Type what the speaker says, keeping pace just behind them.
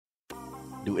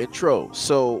New intro.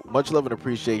 So much love and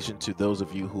appreciation to those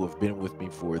of you who have been with me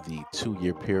for the 2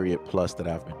 year period plus that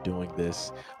I've been doing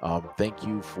this. Thank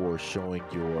you for showing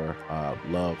your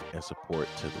love and support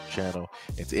to the channel.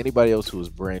 And to anybody else who is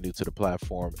brand new to the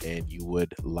platform and you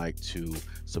would like to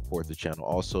support the channel,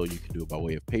 also, you can do it by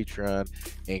way of Patreon,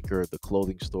 Anchor, the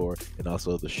clothing store, and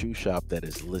also the shoe shop that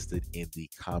is listed in the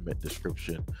comment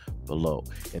description below.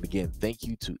 And again, thank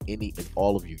you to any and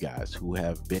all of you guys who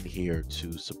have been here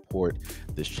to support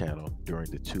this channel during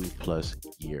the 2+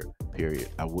 year period.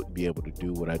 I wouldn't be able to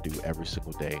do what I do every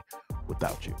single day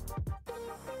without you.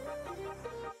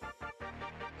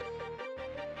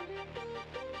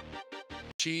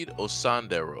 Rashid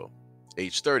Osandero,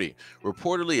 age 30,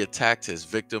 reportedly attacked his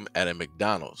victim at a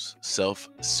McDonald's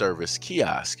self-service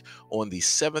kiosk on the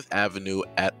 7th Avenue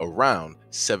at around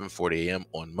 7:40 a.m.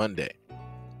 on Monday.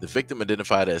 The victim,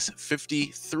 identified as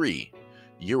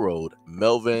 53-year-old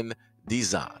Melvin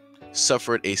Dizon,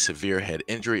 suffered a severe head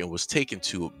injury and was taken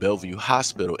to Bellevue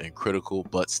Hospital in critical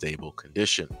but stable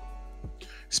condition.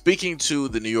 Speaking to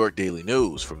the New York Daily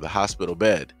News from the hospital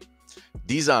bed,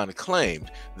 Dizon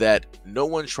claimed that no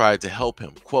one tried to help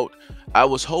him. Quote, "I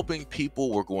was hoping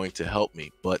people were going to help me,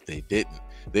 but they didn't.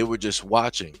 They were just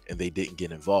watching and they didn't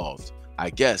get involved. I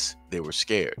guess they were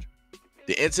scared."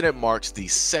 The incident marks the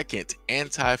second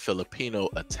anti-Filipino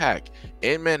attack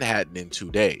in Manhattan in 2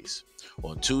 days.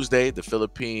 On Tuesday, the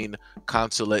Philippine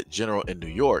Consulate General in New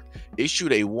York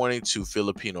issued a warning to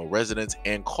Filipino residents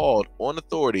and called on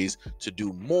authorities to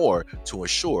do more to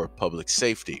ensure public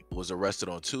safety. He was arrested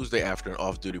on Tuesday after an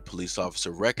off-duty police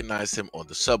officer recognized him on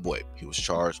the subway. He was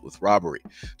charged with robbery.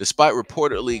 Despite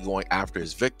reportedly going after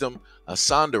his victim,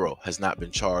 Asandero has not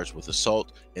been charged with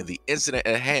assault, and the incident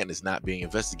at hand is not being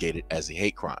investigated as a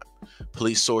hate crime.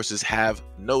 Police sources have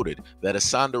noted that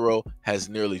Asandero has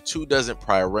nearly 24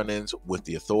 prior run-ins with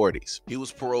the authorities. He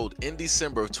was paroled in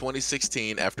December of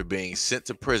 2016 after being sent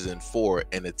to prison for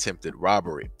an attempted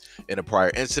robbery. In a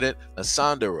prior incident,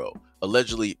 Asandero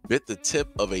allegedly bit the tip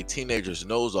of a teenager's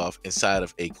nose off inside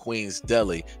of a Queens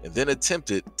deli and then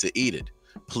attempted to eat it.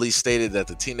 Police stated that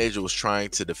the teenager was trying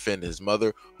to defend his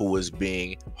mother, who was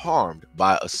being harmed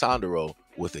by Asandero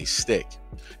with a stick.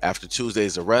 After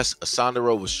Tuesday's arrest,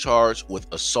 Asandero was charged with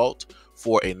assault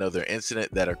for another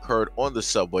incident that occurred on the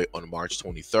subway on March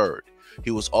 23rd.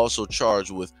 He was also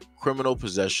charged with criminal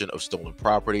possession of stolen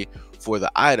property for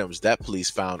the items that police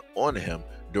found on him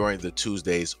during the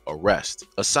Tuesday's arrest.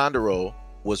 Asandero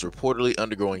was reportedly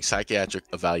undergoing psychiatric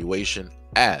evaluation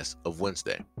as of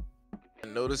Wednesday.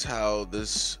 And notice how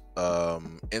this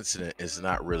incident is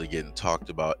not really getting talked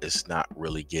about. It's not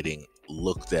really getting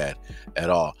looked at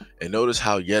all. And notice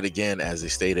how, yet again, as they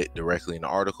stated directly in the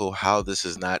article, how this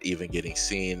is not even getting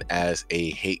seen as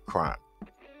a hate crime.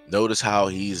 Notice how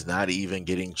he's not even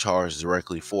getting charged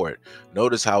directly for it.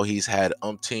 Notice how he's had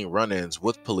umpteen run-ins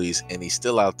with police and he's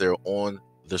still out there on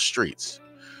the streets.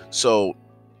 So,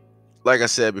 like I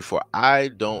said before, I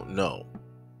don't know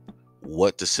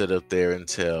what to sit up there and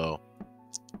tell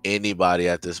anybody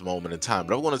at this moment in time,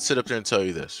 but I'm going to sit up there and tell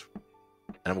you this,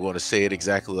 and I'm going to say it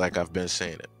exactly like I've been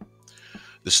saying it.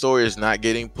 The story is not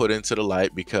getting put into the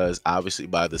light because obviously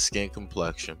by the skin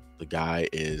complexion, the guy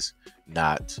is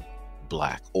not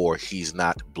black, or he's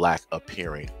not black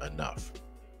appearing enough,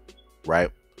 right?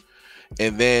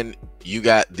 And then you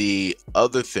got the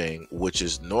other thing, which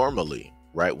is normally,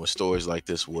 right, when stories like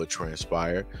this would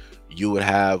transpire, you would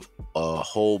have a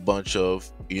whole bunch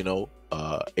of,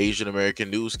 Asian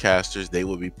American newscasters. They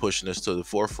would be pushing this to the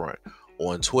forefront.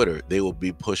 On Twitter, they will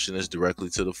be pushing this directly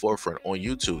to the forefront. On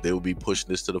YouTube, they will be pushing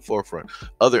this to the forefront.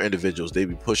 Other individuals, they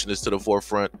be pushing this to the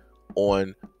forefront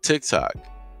on TikTok.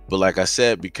 But like I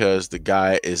said, because the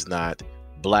guy is not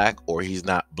black, or he's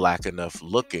not black enough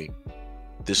looking,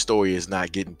 this story is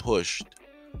not getting pushed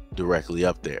directly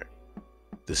up there.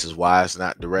 This is why it's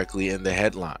not directly in the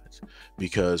headlines,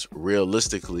 because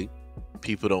realistically,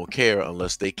 people don't care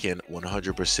unless they can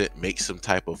 100% make some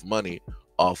type of money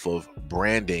off of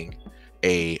branding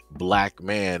a black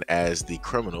man as the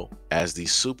criminal, as the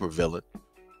supervillain,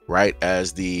 right?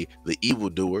 As the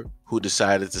evildoer who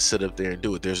decided to sit up there and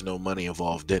do it. There's no money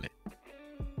involved in it.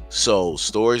 So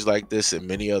stories like this and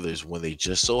many others, when they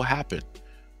just so happen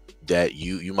that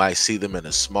you might see them in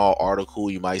a small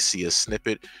article, you might see a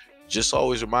snippet, just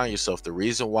always remind yourself the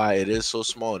reason why it is so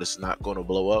small and it's not going to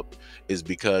blow up is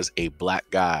because a black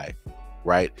guy,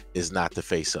 right, is not the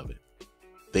face of it.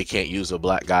 They can't use a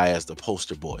black guy as the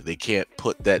poster boy. They can't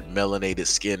put that melanated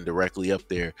skin directly up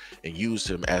there and use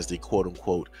him as the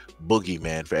quote-unquote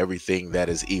boogeyman for everything that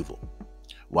is evil,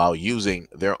 while using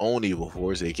their own evil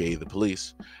force, aka the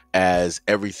police, as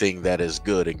everything that is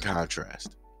good in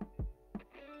contrast.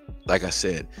 like I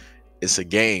said, it's a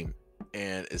game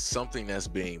and it's something that's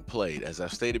being played. As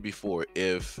I've stated before,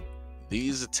 if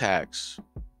these attacks,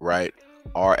 right,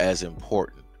 are as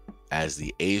important as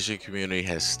the Asian community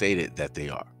has stated that they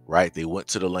are, right? They went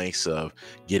to the lengths of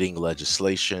getting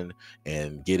legislation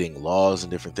and getting laws and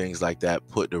different things like that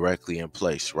put directly in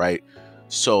place, right?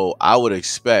 So I would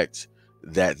expect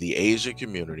that the Asian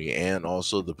community and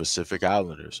also the Pacific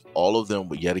Islanders, all of them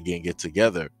would yet again get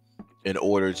together in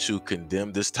order to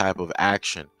condemn this type of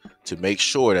action, to make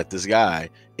sure that this guy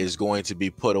is going to be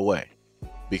put away.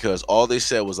 Because all they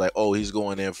said was like, oh, he's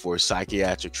going in for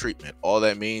psychiatric treatment. All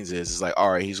that means is it's like,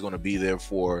 all right, he's going to be there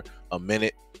for a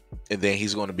minute and then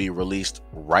he's going to be released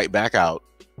right back out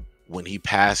when he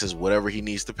passes whatever he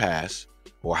needs to pass,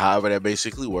 or however that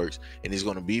basically works, and he's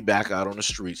going to be back out on the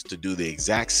streets to do the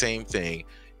exact same thing,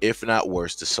 if not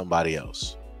worse, to somebody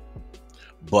else.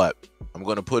 But I'm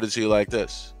going to put it to you like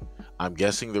this. I'm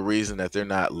guessing the reason that they're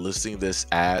not listing this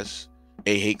as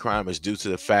a hate crime is due to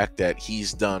the fact that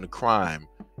he's done crime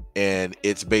and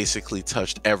it's basically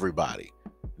touched everybody,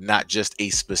 not just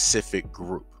a specific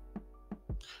group.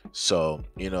 So,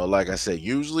 you know, like I said,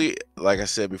 usually, like I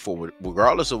said before,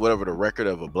 regardless of whatever the record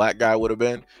of a black guy would have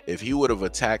been, if he would have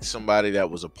attacked somebody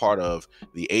that was a part of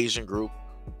the Asian group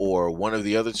or one of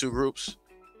the other two groups,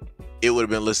 it would have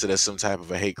been listed as some type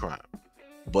of a hate crime.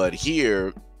 But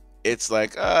here, it's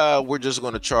like, we're just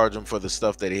going to charge him for the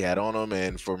stuff that he had on him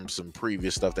and from some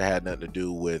previous stuff that had nothing to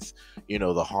do with, you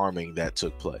know, the harming that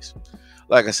took place.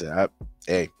 Like I said,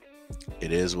 hey,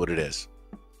 it is what it is.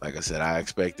 Like I said, I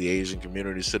expect the Asian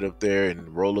community to sit up there and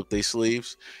roll up their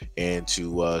sleeves and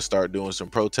to start doing some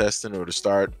protesting, or to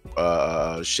start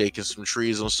shaking some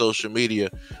trees on social media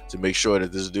to make sure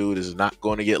that this dude is not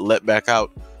going to get let back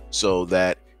out, so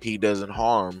that he doesn't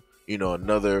harm, you know,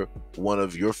 another one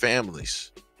of your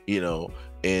families, you know,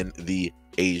 in the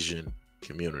Asian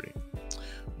community.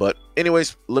 But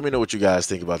anyways, let me know what you guys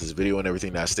think about this video and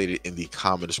everything that I stated in the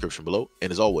comment description below.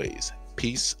 And as always,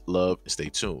 peace, love, and stay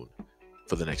tuned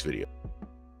for the next video.